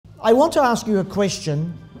I want to ask you a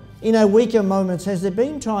question. In our weaker moments, has there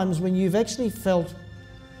been times when you've actually felt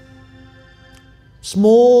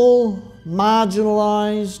small,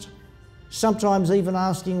 marginalised, sometimes even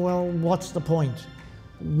asking, well, what's the point?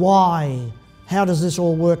 Why? How does this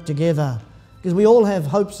all work together? Because we all have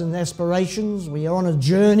hopes and aspirations. We are on a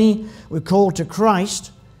journey. We're called to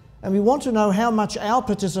Christ. And we want to know how much our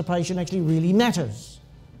participation actually really matters.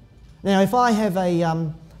 Now, if I have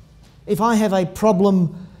a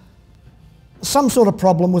problem, some sort of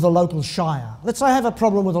problem with a local shire. Let's say I have a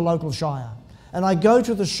problem with a local shire, and I go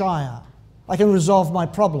to the shire. I can resolve my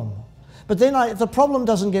problem. But then if the problem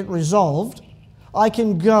doesn't get resolved, I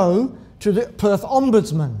can go to the Perth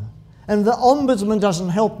Ombudsman. And if the Ombudsman doesn't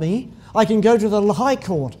help me, I can go to the High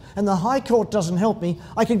Court. And the High Court doesn't help me,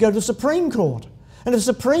 I can go to the Supreme Court. And if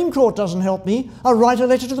the Supreme Court doesn't help me, I'll write a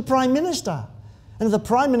letter to the Prime Minister. And if the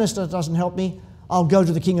Prime Minister doesn't help me, I'll go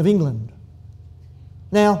to the King of England.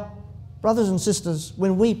 Now, brothers and sisters,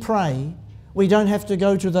 when we pray, we don't have to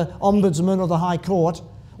go to the Ombudsman or the High Court.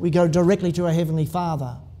 We go directly to our Heavenly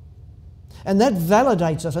Father. And that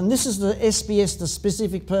validates us. And this is the SPS, the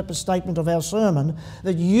specific purpose statement of our sermon,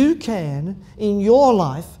 that you can, in your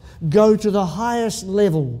life, go to the highest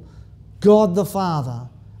level, God the Father.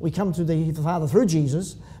 We come to the Father through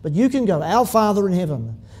Jesus, but you can go, our Father in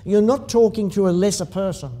heaven. You're not talking to a lesser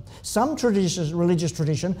person. Some religious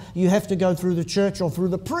tradition, you have to go through the church or through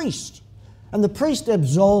the priest. And the priest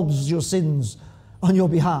absolves your sins on your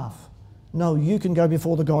behalf. No, you can go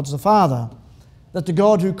before the God the Father. That the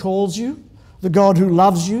God who calls you, the God who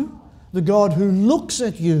loves you, the God who looks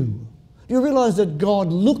at you. Do you realise that God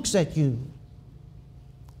looks at you?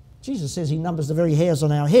 Jesus says he numbers the very hairs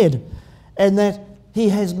on our head, and that he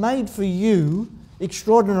has made for you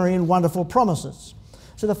extraordinary and wonderful promises.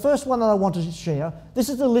 So the first one that I want to share, this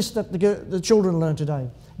is the list that the children learned today.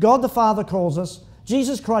 God the Father calls us,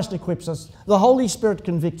 Jesus Christ equips us, the Holy Spirit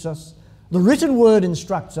convicts us, the written word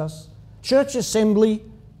instructs us, church assembly,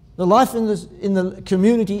 the life in the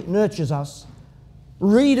community nurtures us,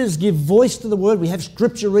 readers give voice to the word, we have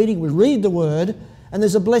scripture reading, we read the word, and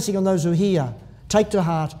there's a blessing on those who hear, take to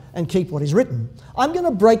heart and keep what is written. I'm going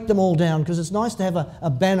to break them all down because it's nice to have a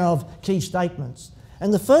banner of key statements.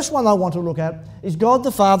 And the first one I want to look at is God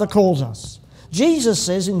the Father calls us. Jesus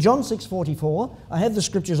says in John 6:44, I have the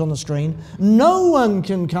scriptures on the screen, no one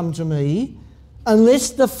can come to me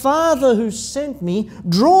unless the Father who sent me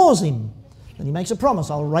draws him. And he makes a promise,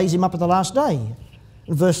 I'll raise him up at the last day.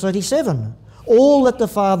 In verse 37, all that the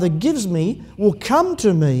Father gives me will come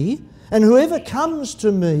to me, and whoever comes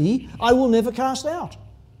to me, I will never cast out.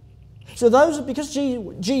 So because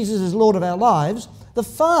Jesus is Lord of our lives, the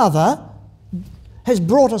Father has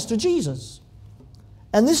brought us to Jesus.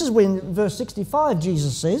 And this is when, verse 65,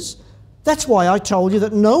 Jesus says, that's why I told you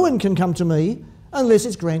that no one can come to me unless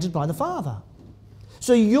it's granted by the Father.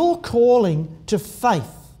 So your calling to faith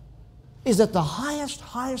is at the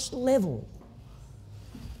highest level.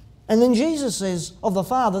 And then Jesus says of the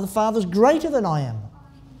Father's greater than I am.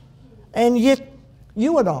 And yet,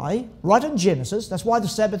 you and I, right in Genesis, that's why the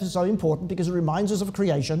Sabbath is so important, because it reminds us of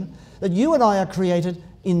creation, that you and I are created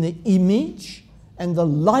in the image and the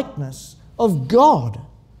likeness of God.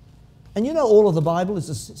 And you know all of the Bible is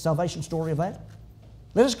the salvation story of that.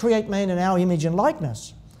 Let us create man in our image and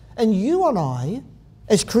likeness. And you and I,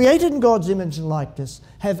 as created in God's image and likeness,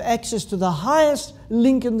 have access to the highest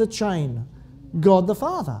link in the chain, God the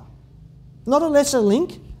Father. Not a lesser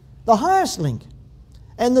link, the highest link.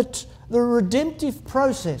 And the redemptive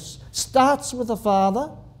process starts with the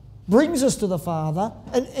Father, brings us to the Father,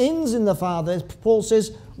 and ends in the Father. As Paul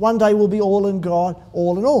says, one day we'll be all in God,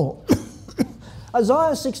 all in all.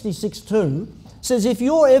 Isaiah 66:2 says, if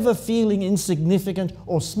you're ever feeling insignificant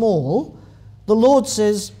or small, the Lord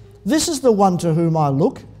says, this is the one to whom I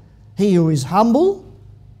look, he who is humble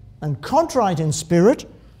and contrite in spirit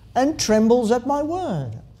and trembles at my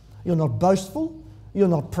word. You're not boastful, you're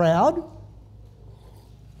not proud.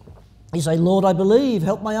 You say, Lord, I believe,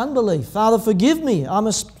 help my unbelief. Father, forgive me, I'm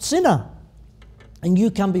a sinner. And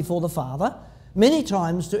you come before the Father many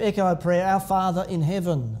times to echo a prayer, our Father in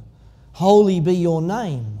heaven, holy be your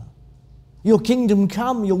name. Your kingdom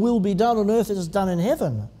come, your will be done on earth as it is done in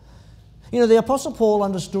heaven. You know, the Apostle Paul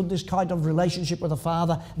understood this kind of relationship with the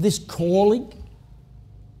Father, this calling.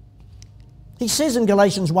 He says in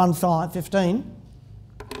Galatians 1:15,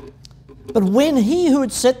 but when he who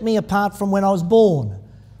had set me apart from when I was born,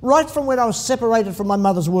 right from when I was separated from my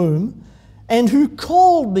mother's womb, and who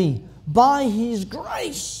called me by his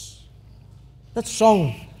grace. That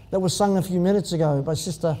song that was sung a few minutes ago by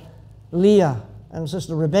Sister Leah and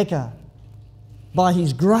Sister Rebecca, by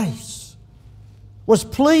his grace, was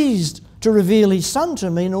pleased to reveal his Son to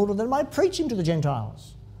me in order that I might preach him to the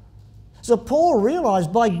Gentiles. So Paul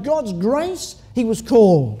realized by God's grace he was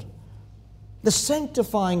called. The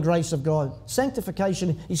sanctifying grace of God.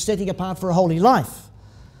 Sanctification is setting apart for a holy life.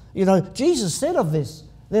 You know, Jesus said of this,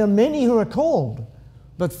 there are many who are called,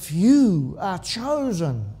 but few are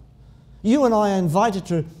chosen. You and I are invited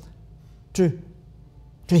to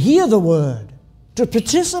hear the word, to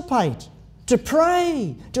participate, to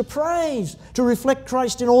pray, to praise, to reflect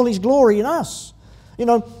Christ in all his glory in us. You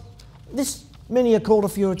know, this many are called, a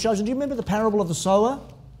few are chosen. Do you remember the parable of the sower?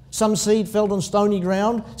 Some seed fell on stony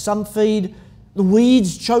ground, some the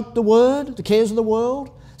weeds choked the word, the cares of the world.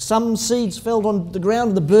 Some seeds fell on the ground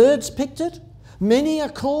and the birds picked it. Many are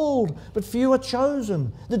called, but few are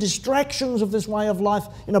chosen. The distractions of this way of life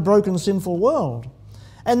in a broken, sinful world.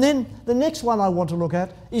 And then the next one I want to look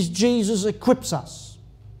at is Jesus equips us.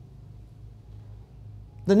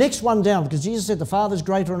 The next one down, because Jesus said the Father's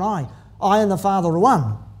greater than I and the Father are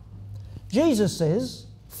one. Jesus says,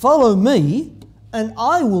 follow me and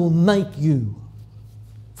I will make you.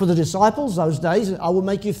 For the disciples those days, I will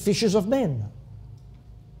make you fishers of men.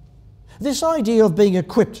 This idea of being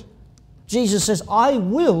equipped, Jesus says, I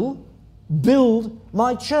will build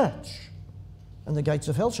my church, and the gates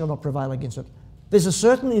of hell shall not prevail against it. There's a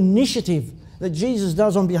certain initiative that Jesus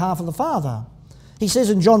does on behalf of the Father. He says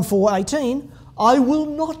in John 4:18, I will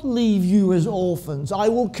not leave you as orphans, I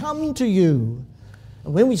will come to you.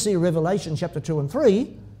 And when we see Revelation chapter 2 and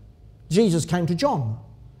 3, Jesus came to John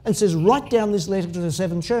and says, write down this letter to the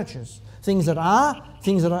 7 churches, things that are,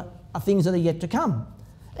 things that are yet to come.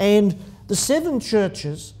 And the 7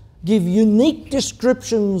 churches give unique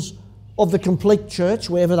descriptions of the complete church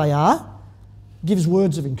wherever they are, gives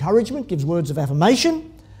words of encouragement, gives words of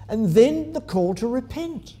affirmation, and then the call to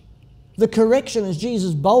repent. The correction as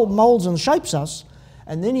Jesus moulds and shapes us,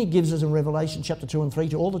 and then he gives us in Revelation chapter 2 and 3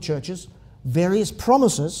 to all the churches various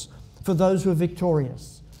promises for those who are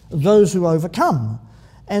victorious, those who overcome.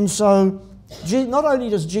 And so not only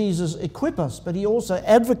does Jesus equip us, but he also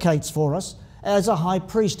advocates for us as a high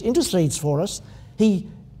priest, intercedes for us. He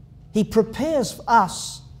prepares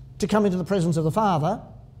us to come into the presence of the Father,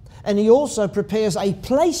 and he also prepares a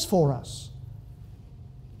place for us.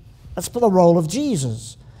 That's for the role of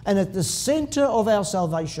Jesus. And at the centre of our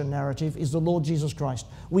salvation narrative is the Lord Jesus Christ.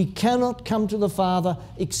 We cannot come to the Father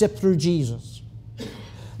except through Jesus.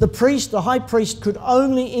 The priest, the high priest, could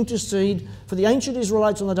only intercede for the ancient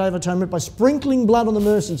Israelites on the Day of Atonement by sprinkling blood on the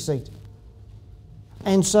mercy seat.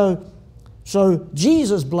 And so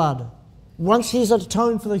Jesus' blood, once he's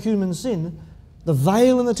atoned for the human sin, the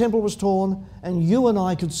veil in the temple was torn, and you and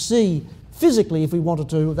I could see physically, if we wanted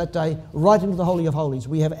to, that day, right into the Holy of Holies.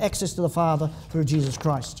 We have access to the Father through Jesus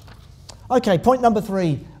Christ. Okay, point number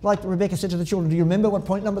 3. Like Rebecca said to the children, do you remember what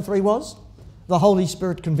point number 3 was? The Holy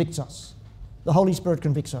Spirit convicts us. The Holy Spirit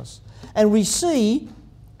convicts us. And we see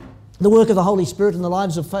the work of the Holy Spirit in the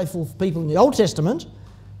lives of faithful people in the Old Testament.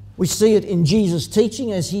 We see it in Jesus'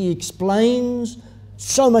 teaching as he explains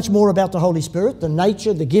so much more about the Holy Spirit, the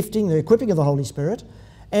nature, the gifting, the equipping of the Holy Spirit.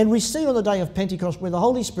 And we see on the day of Pentecost where the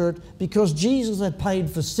Holy Spirit, because Jesus had paid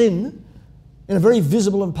for sin in a very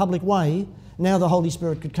visible and public way, now the Holy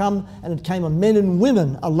Spirit could come, and it came on men and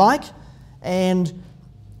women alike. And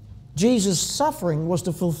Jesus' suffering was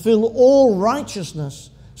to fulfill all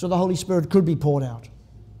righteousness so the Holy Spirit could be poured out.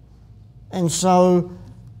 And so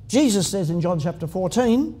Jesus says in John chapter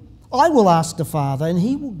 14, I will ask the Father and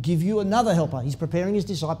he will give you another helper. He's preparing his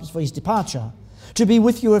disciples for his departure, to be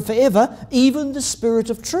with you forever, even the Spirit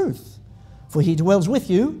of truth. For he dwells with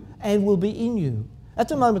you and will be in you. At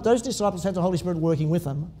the moment, those disciples had the Holy Spirit working with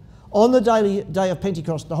them. On the day of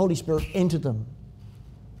Pentecost, the Holy Spirit entered them.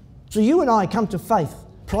 So you and I come to faith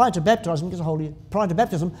prior to baptism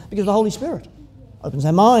because the Holy Spirit opens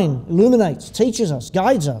our mind, illuminates, teaches us,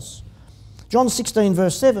 guides us. John 16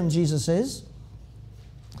 verse 7, Jesus says,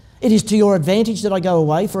 it is to your advantage that I go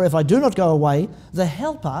away, for if I do not go away, the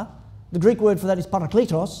Helper, the Greek word for that is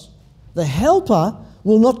parakletos, the Helper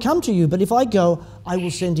will not come to you, but if I go, I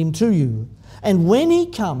will send him to you. And when he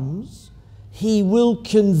comes, he will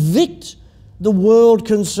convict the world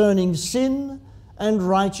concerning sin and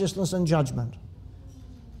righteousness and judgment.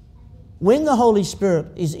 When the Holy Spirit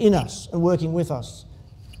is in us and working with us,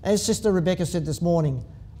 as Sister Rebecca said this morning,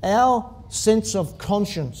 our sense of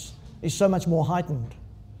conscience is so much more heightened,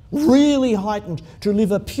 really heightened, to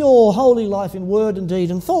live a pure, holy life in word and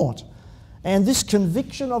deed and thought. And this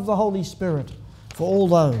conviction of the Holy Spirit for all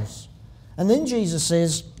those. And then Jesus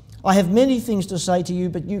says, I have many things to say to you,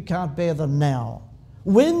 but you can't bear them now.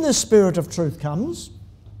 When the Spirit of truth comes,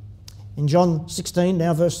 in John 16,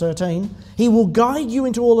 now verse 13, he will guide you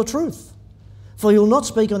into all the truth. For he will not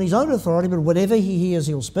speak on his own authority, but whatever he hears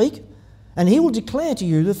he'll speak, and he will declare to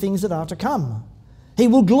you the things that are to come. He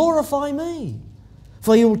will glorify me,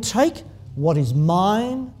 for he will take what is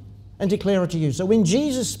mine and declare it to you. So when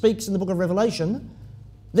Jesus speaks in the book of Revelation,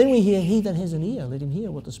 then we hear, he that has an ear, let him hear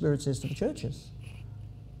what the Spirit says to the churches.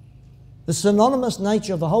 The synonymous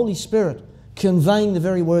nature of the Holy Spirit conveying the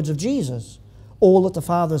very words of Jesus. All that the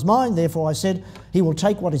Father is mine, therefore I said, he will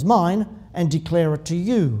take what is mine and declare it to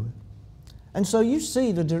you. And so you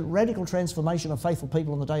see the radical transformation of faithful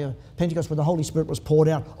people on the day of Pentecost, where the Holy Spirit was poured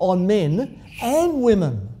out on men and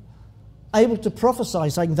women, able to prophesy,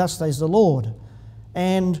 saying, thus says the Lord.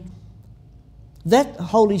 And that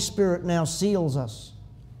Holy Spirit now seals us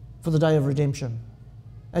for the day of redemption.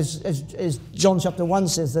 As John chapter 1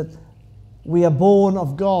 says, that we are born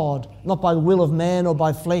of God, not by the will of man or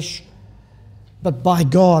by flesh, but by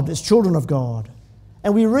God, as children of God.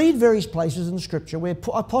 And we read various places in the Scripture where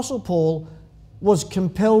Apostle Paul was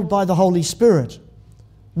compelled by the Holy Spirit.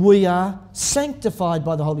 We are sanctified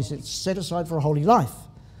by the Holy Spirit, set aside for a holy life.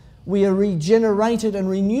 We are regenerated and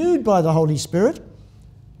renewed by the Holy Spirit.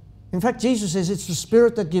 In fact, Jesus says it's the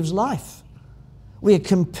Spirit that gives life. We are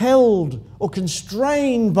compelled or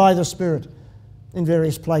constrained by the Spirit in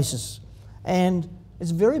various places. And it's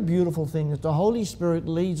a very beautiful thing that the Holy Spirit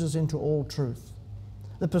leads us into all truth.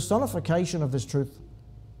 The personification of this truth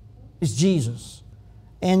is Jesus.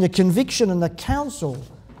 And the conviction and the counsel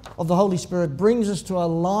of the Holy Spirit brings us to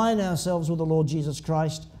align ourselves with the Lord Jesus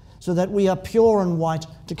Christ so that we are pure and white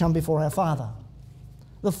to come before our Father.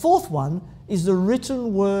 The fourth one is the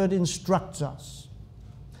written word instructs us.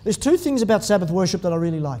 There's two things about Sabbath worship that I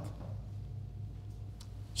really like.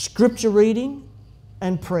 Scripture reading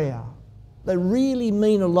and prayer. They really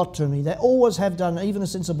mean a lot to me. They always have done, even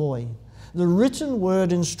since a boy. The written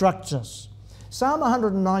word instructs us. Psalm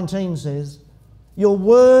 119 says, your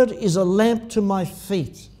word is a lamp to my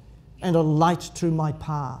feet and a light to my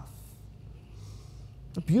path.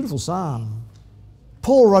 A beautiful psalm.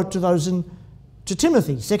 Paul wrote to those to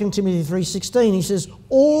Timothy, 2 Timothy 3:16. He says,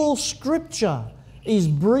 all Scripture is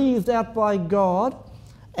breathed out by God,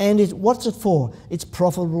 and what's it for? It's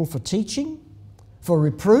profitable for teaching, for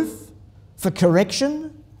reproof, for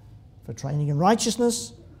correction, for training in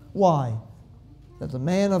righteousness. Why? That the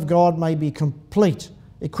man of God may be complete,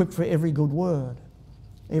 equipped for every good word,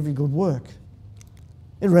 every good work.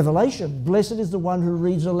 In Revelation, blessed is the one who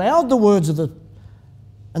reads aloud the words of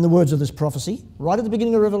this prophecy, right at the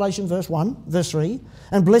beginning of Revelation, verse 3,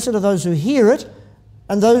 and blessed are those who hear it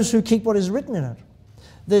and those who keep what is written in it.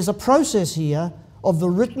 There's a process here of the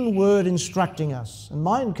written word instructing us. And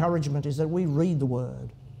my encouragement is that we read the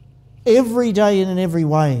word every day and in every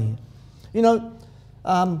way. You know,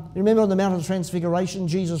 remember on the Mount of Transfiguration,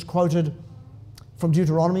 Jesus quoted from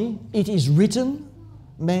Deuteronomy, it is written,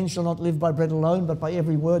 man shall not live by bread alone, but by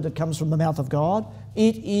every word that comes from the mouth of God.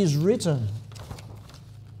 It is written.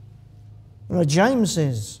 You know, James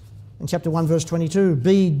says in chapter 1, verse 22,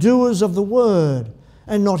 be doers of the word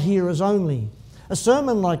and not hearers only. A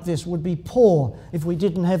sermon like this would be poor if we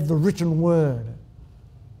didn't have the written word.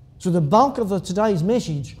 So the bulk of today's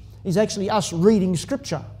message is actually us reading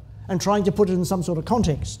Scripture and trying to put it in some sort of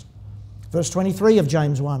context. Verse 23 of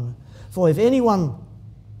James 1, for if anyone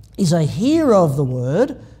is a hearer of the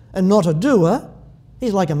word and not a doer,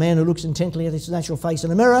 he's like a man who looks intently at his natural face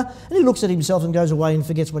in a mirror, and he looks at himself and goes away and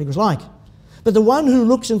forgets what he was like. But the one who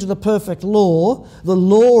looks into the perfect law, the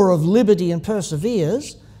law of liberty, and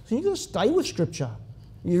perseveres, so you've got to stay with Scripture.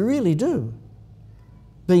 You really do.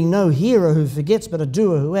 Being no hearer who forgets, but a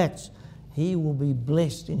doer who acts, he will be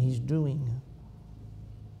blessed in his doing.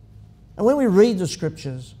 And when we read the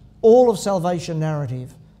Scriptures, all of salvation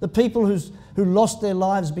narrative, the people who lost their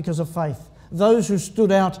lives because of faith, those who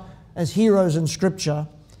stood out as heroes in Scripture,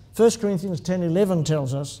 1 Corinthians 10:11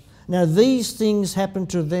 tells us, now these things happened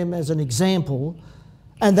to them as an example,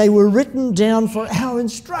 and they were written down for our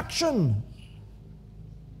instruction.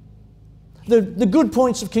 The good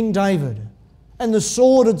points of King David and the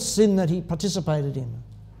sordid sin that he participated in.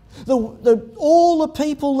 All the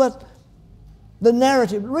people that, the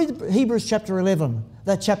narrative, read Hebrews chapter 11,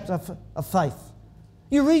 that chapter of faith.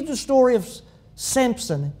 You read the story of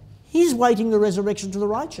Samson. He's waiting the resurrection to the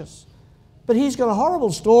righteous. But he's got a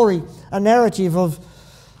horrible story, a narrative of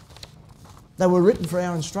they were written for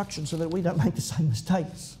our instruction so that we don't make the same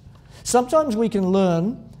mistakes. Sometimes we can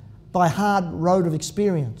learn by hard road of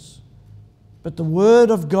experience. But the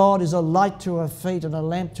Word of God is a light to our feet and a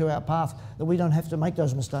lamp to our path, that we don't have to make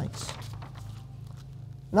those mistakes.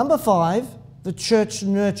 Number 5, the church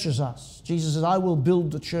nurtures us. Jesus says, I will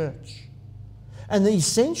build the church. And the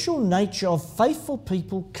essential nature of faithful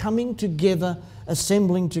people coming together,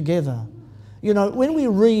 assembling together, You know, when we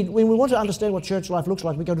want to understand what church life looks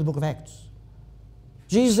like, we go to the book of Acts.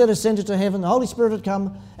 Jesus had ascended to heaven, the Holy Spirit had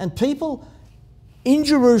come, and people in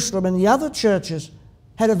Jerusalem and the other churches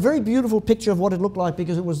had a very beautiful picture of what it looked like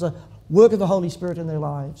because it was the work of the Holy Spirit in their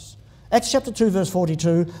lives. Acts chapter 2, verse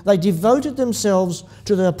 42, they devoted themselves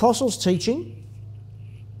to the apostles' teaching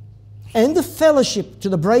and the fellowship, to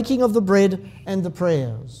the breaking of the bread and the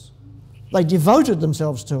prayers. They devoted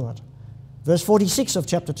themselves to it. Verse 46 of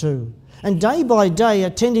chapter 2. And day by day,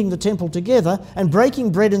 attending the temple together and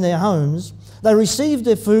breaking bread in their homes, they received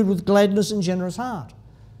their food with gladness and generous heart.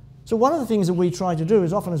 So one of the things that we try to do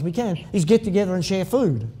as often as we can is get together and share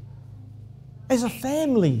food. As a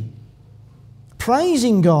family,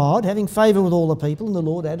 praising God, having favour with all the people, and the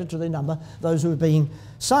Lord added to their number those who are being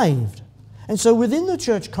saved. And so within the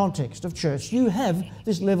church context of church, you have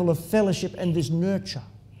this level of fellowship and this nurture.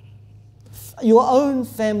 Your own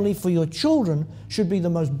family for your children should be the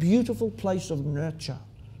most beautiful place of nurture.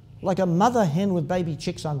 Like a mother hen with baby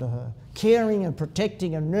chicks under her, caring and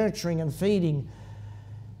protecting and nurturing and feeding.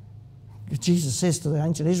 Jesus says to the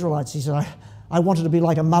ancient Israelites, he said, I wanted to be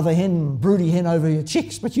like a mother hen, broody hen over your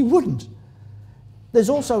chicks, but you wouldn't. There's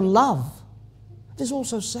also love. There's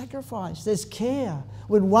also sacrifice. There's care.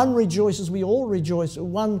 When one rejoices, we all rejoice.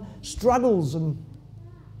 When one struggles and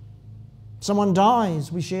someone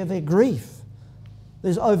dies, we share their grief.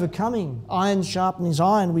 There's overcoming. Iron sharpens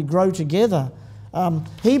iron. We grow together.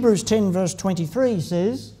 Hebrews 10 verse 23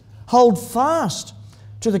 says, hold fast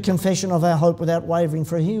to the confession of our hope without wavering,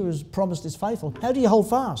 for he who has promised is faithful. How do you hold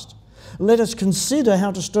fast? Let us consider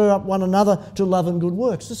how to stir up one another to love and good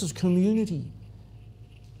works. This is community.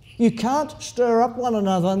 You can't stir up one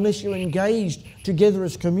another unless you're engaged together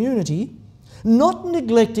as community, not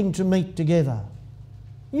neglecting to meet together.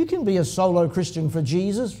 You can be a solo Christian for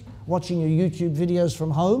Jesus, watching your YouTube videos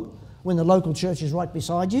from home when the local church is right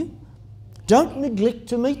beside you. Don't neglect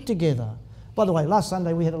to meet together. By the way, last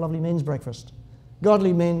Sunday we had a lovely men's breakfast.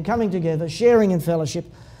 Godly men coming together, sharing in fellowship,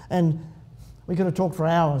 and we could have talked for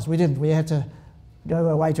hours. We didn't. We had to go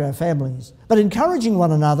away to our families. But encouraging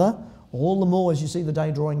one another, all the more as you see the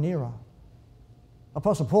day drawing nearer.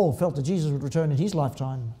 Apostle Paul felt that Jesus would return in his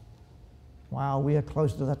lifetime. Wow, we are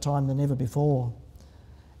closer to that time than ever before.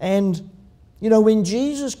 And, you know, when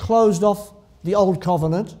Jesus closed off the old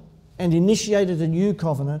covenant and initiated a new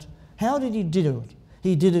covenant, how did he do it?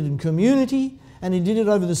 He did it in community, and he did it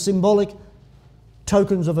over the symbolic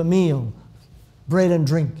tokens of a meal, bread and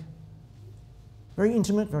drink. Very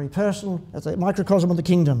intimate, very personal, as a microcosm of the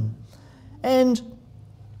kingdom. And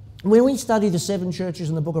when we study the 7 churches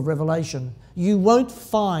in the book of Revelation, you won't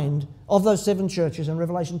find, of those 7 churches in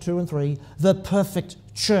Revelation 2 and 3, the perfect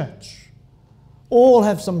church. All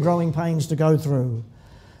have some growing pains to go through.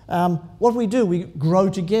 What we do, we grow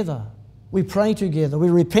together. We pray together. We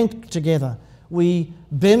repent together. We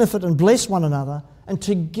benefit and bless one another. And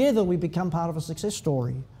together we become part of a success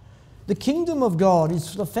story. The kingdom of God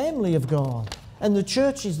is the family of God. And the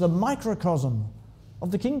church is the microcosm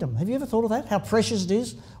of the kingdom. Have you ever thought of that? How precious it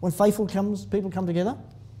is when faithful people come together?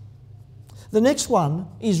 The next one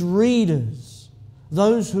is readers.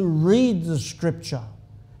 Those who read the scripture.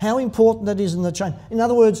 How important that is in the change. In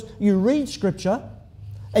other words, you read scripture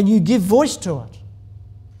and you give voice to it.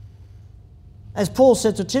 As Paul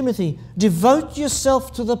said to Timothy, devote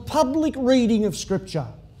yourself to the public reading of scripture.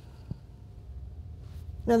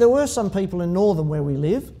 Now, there were some people in Northern where we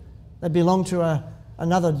live, they belong to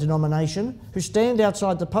another denomination, who stand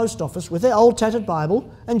outside the post office with their old tattered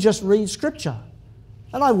Bible and just read scripture.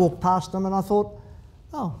 And I walked past them and I thought,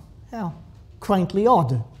 oh, how quaintly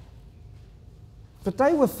odd. But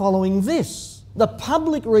they were following this, the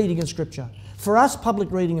public reading of scripture. For us,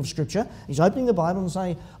 public reading of scripture is opening the Bible and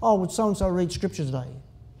saying, oh, would so-and-so read scripture today?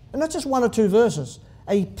 And not just 1 or 2 verses,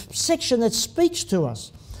 a section that speaks to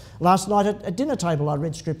us. Last night at dinner table I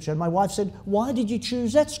read scripture and my wife said, why did you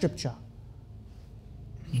choose that scripture?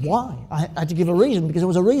 Why? I had to give a reason because there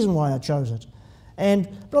was a reason why I chose it.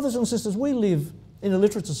 And brothers and sisters, we live in a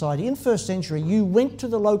literate society. In first century, you went to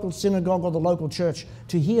the local synagogue or the local church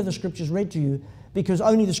to hear the scriptures read to you because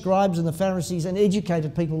only the scribes and the Pharisees and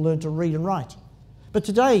educated people learned to read and write. But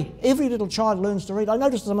today, every little child learns to read. I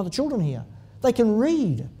noticed some of the children here, they can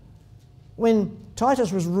read. When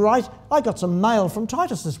Titus was I got some mail from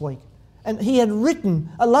Titus this week, and he had written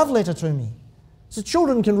a love letter to me. So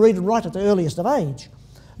children can read and write at the earliest of age.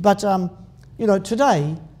 But, you know,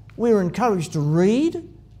 today we're encouraged to read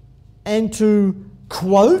and to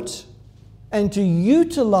quote and to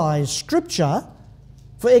utilise scripture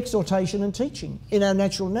for exhortation and teaching in our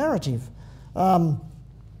natural narrative.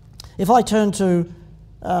 If I turn to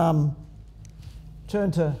the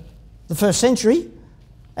first century,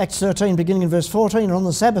 Acts 13, beginning in verse 14, and on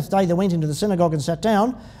the Sabbath day they went into the synagogue and sat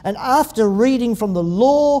down, and after reading from the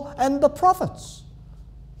law and the prophets.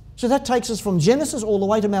 So that takes us from Genesis all the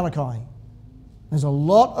way to Malachi. There's a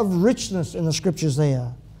lot of richness in the scriptures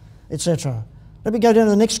there, etc. Let me go down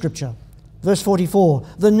to the next scripture. Verse 44.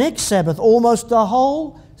 The next Sabbath, almost the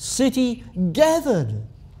whole city gathered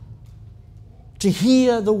to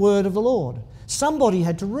hear the word of the Lord. Somebody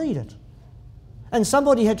had to read it. And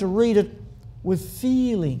somebody had to read it with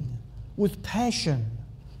feeling, with passion,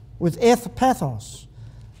 with pathos.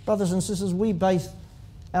 Brothers and sisters, we base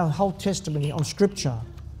our whole testimony on Scripture.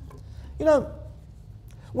 You know,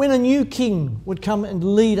 when a new king would come and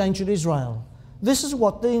lead ancient Israel, this is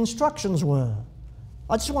what the instructions were.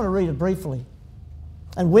 I just want to read it briefly.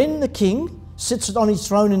 And when the king sits on his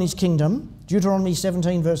throne in his kingdom, Deuteronomy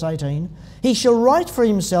 17 verse 18, he shall write for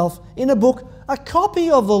himself in a book a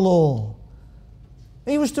copy of the law.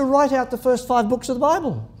 He was to write out the first 5 books of the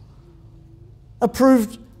Bible,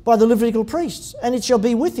 approved by the Levitical priests, and it shall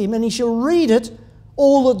be with him, and he shall read it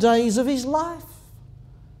all the days of his life.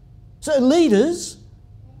 So leaders,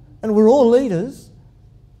 and we're all leaders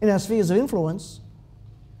in our spheres of influence,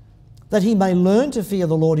 that he may learn to fear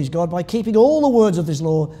the Lord his God by keeping all the words of this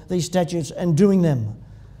law, these statutes, and doing them,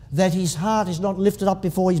 that his heart is not lifted up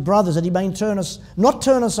before his brothers, that he may not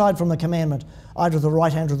turn aside from the commandment, either to the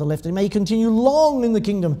right hand or the left, that he may continue long in the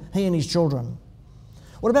kingdom, he and his children.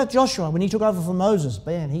 What about Joshua when he took over from Moses?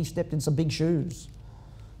 Man, he stepped in some big shoes.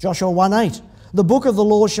 Joshua 1:8, the book of the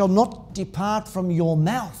law shall not depart from your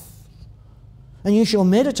mouth, and you shall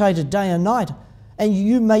meditate it day and night, and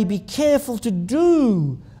you may be careful to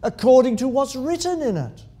do according to what's written in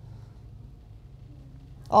it.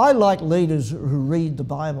 I like leaders who read the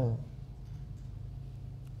Bible.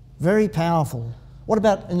 Very powerful. What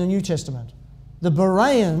about in the New Testament? The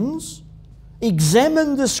Bereans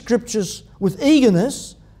examined the scriptures with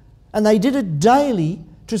eagerness, and they did it daily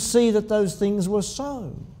to see that those things were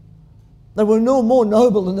so. They were no more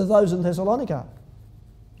noble than those in Thessalonica.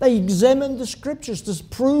 They examined the scriptures to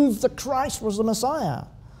prove that Christ was the Messiah.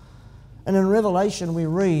 And in Revelation we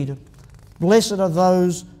read, blessed are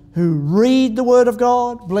those who read the word of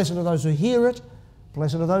God, blessed are those who hear it,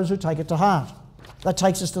 blessed are those who take it to heart. That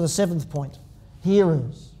takes us to the 7th point,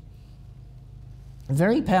 hearers.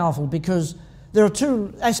 Very powerful, because there are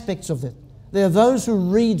 2 aspects of it. There are those who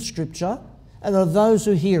read Scripture and there are those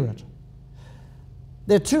who hear it.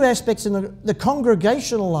 There are 2 aspects in the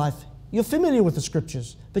congregational life. You're familiar with the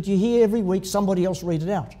Scriptures, but you hear every week somebody else read it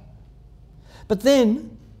out. But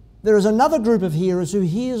then there is another group of hearers who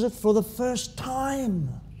hears it for the first time.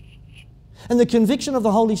 And the conviction of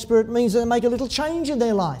the Holy Spirit means that they make a little change in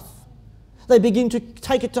their life. They begin to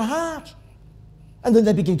take it to heart, and then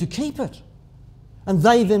they begin to keep it. And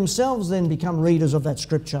they themselves then become readers of that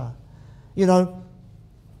Scripture. You know,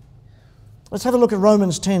 let's have a look at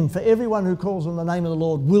Romans 10. For everyone who calls on the name of the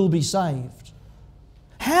Lord will be saved.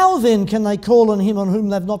 How then can they call on him on whom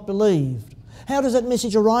they've not believed? How does that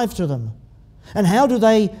message arrive to them? And how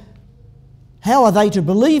are they to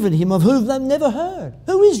believe in him of whom they've never heard?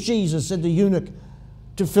 Who is Jesus? Said the eunuch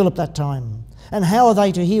to Philip that time. And how are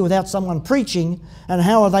they to hear without someone preaching? And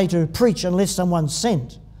how are they to preach unless someone's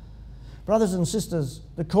sent? Brothers and sisters,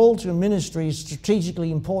 the call to ministry is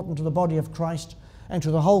strategically important to the body of Christ and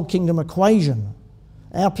to the whole kingdom equation.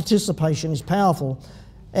 Our participation is powerful.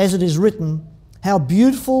 As it is written, how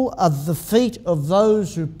beautiful are the feet of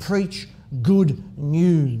those who preach good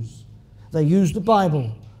news. They use the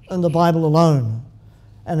Bible and the Bible alone.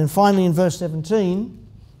 And then finally in verse 17,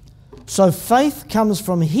 so faith comes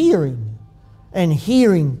from hearing, and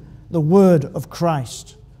hearing the word of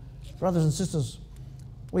Christ. Brothers and sisters,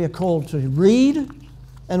 we are called to read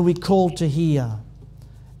and we're called to hear.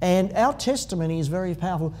 And our testimony is very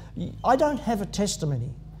powerful. I don't have a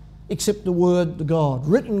testimony except the word of God,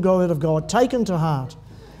 written word of God, taken to heart.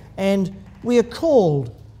 And we are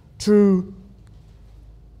called to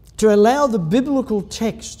allow the biblical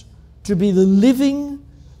text to be the living,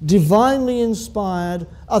 divinely inspired,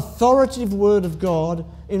 authoritative word of God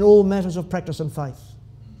in all matters of practice and faith.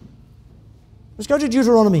 Let's go to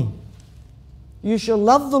Deuteronomy. You shall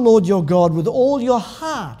love the Lord your God with all your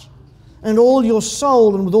heart and all your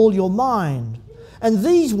soul and with all your mind. And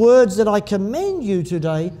these words that I command you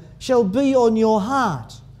today shall be on your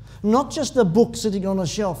heart. Not just a book sitting on a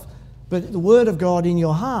shelf, but the word of God in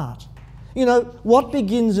your heart. You know, what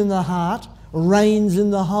begins in the heart reigns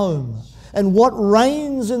in the home. And what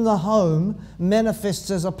reigns in the home manifests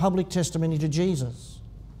as a public testimony to Jesus.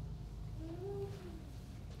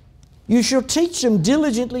 You shall teach them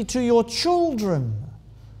diligently to your children.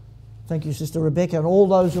 Thank you, Sister Rebecca, and all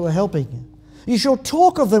those who are helping. You shall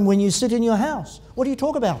talk of them when you sit in your house. What do you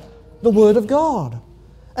talk about? The Word of God.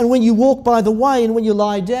 And when you walk by the way, and when you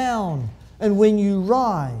lie down, and when you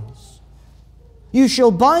rise. You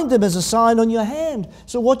shall bind them as a sign on your hand.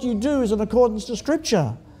 So what you do is in accordance to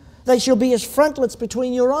Scripture. They shall be as frontlets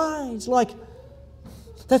between your eyes. Like,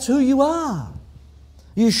 that's who you are.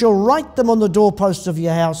 You shall write them on the doorposts of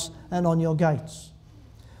your house and on your gates.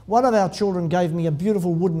 One of our children gave me a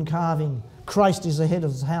beautiful wooden carving. Christ is the head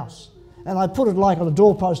of his house. And I put it like on a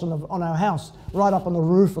doorpost on our house, right up on the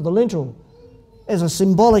roof of the lintel, as a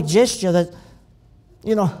symbolic gesture that,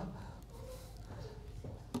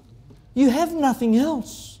 you have nothing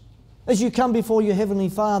else as you come before your Heavenly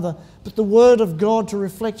Father but the Word of God to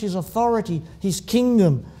reflect His authority, His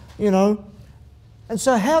kingdom, And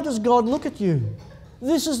so how does God look at you?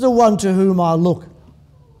 This is the one to whom I look,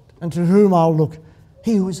 and to whom I'll look.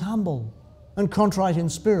 He who is humble and contrite in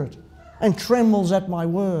spirit and trembles at my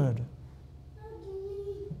word.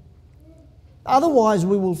 Otherwise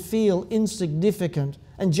we will feel insignificant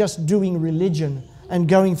and just doing religion and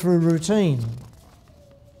going through routine.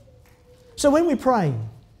 So when we pray,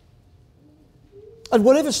 at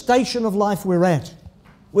whatever station of life we're at,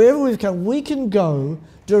 wherever we've come, we can go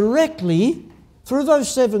directly through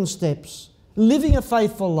those 7 steps, living a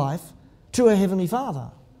faithful life to our Heavenly Father.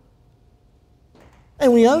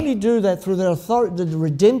 And we only do that through the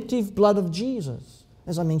redemptive blood of Jesus,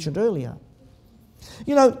 as I mentioned earlier.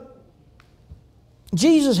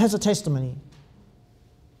 Jesus has a testimony.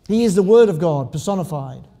 He is the Word of God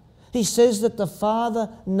personified. He says that the Father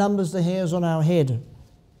numbers the hairs on our head.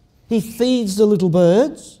 He feeds the little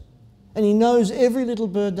birds, and He knows every little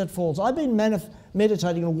bird that falls. I've been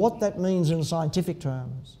meditating on what that means in scientific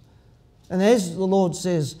terms. And as the Lord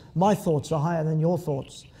says, my thoughts are higher than your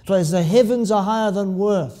thoughts. For as the heavens are higher than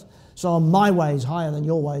earth, so are my ways higher than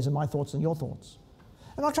your ways and my thoughts than your thoughts.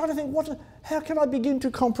 And I try to think, how can I begin to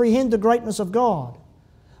comprehend the greatness of God?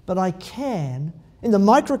 But I can, in the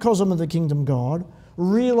microcosm of the kingdom God,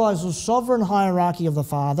 realise the sovereign hierarchy of the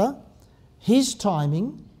Father, His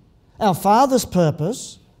timing, our Father's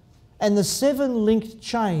purpose, and the 7-linked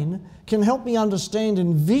chain can help me understand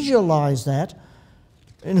and visualise that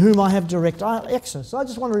in whom I have direct access. I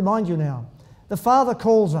just want to remind you now, the Father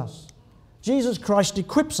calls us. Jesus Christ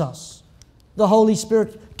equips us. The Holy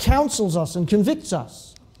Spirit counsels us and convicts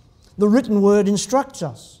us. The written word instructs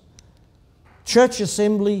us. Church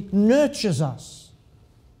assembly nurtures us.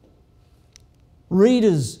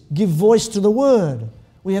 Readers give voice to the word.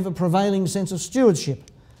 We have a prevailing sense of stewardship.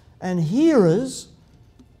 And hearers,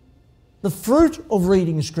 the fruit of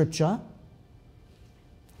reading Scripture,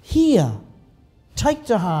 hear, take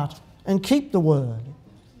to heart, and keep the word.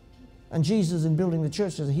 And Jesus, in building the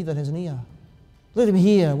church, says, he that has an ear, let him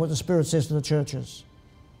hear what the Spirit says to the churches.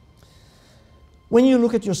 When you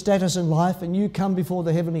look at your status in life and you come before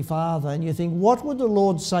the Heavenly Father and you think, what would the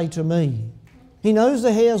Lord say to me? He knows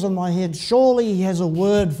the hairs on my head. Surely He has a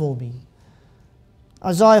word for me.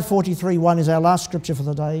 Isaiah 43:1 is our last scripture for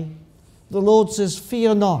the day. The Lord says,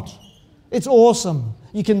 fear not. It's awesome.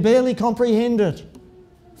 You can barely comprehend it.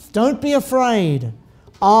 Don't be afraid.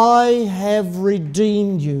 I have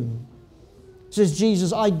redeemed you. Says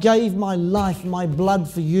Jesus, I gave my life, my blood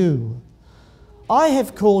for you. I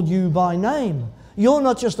have called you by name. You're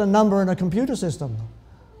not just a number in a computer system.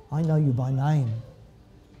 I know you by name.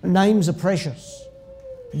 Names are precious.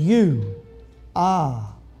 You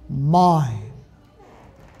are mine.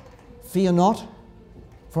 Fear not,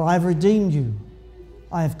 for I have redeemed you.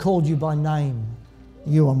 I have called you by name.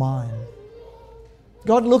 You are mine.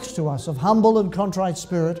 God looks to us of humble and contrite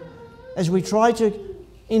spirit as we try to,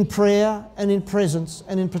 in prayer and in presence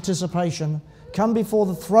and in participation, come before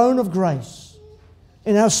the throne of grace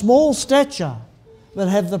in our small stature, but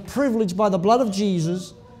have the privilege by the blood of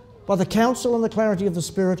Jesus, by the counsel and the clarity of the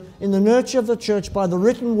Spirit, in the nurture of the church, by the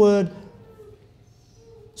written word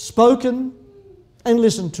spoken and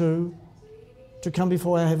listened to come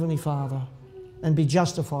before our Heavenly Father and be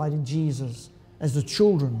justified in Jesus as the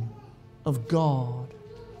children of God.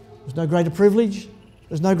 There's no greater privilege,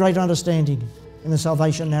 there's no greater understanding in the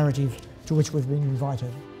salvation narrative to which we've been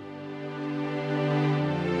invited.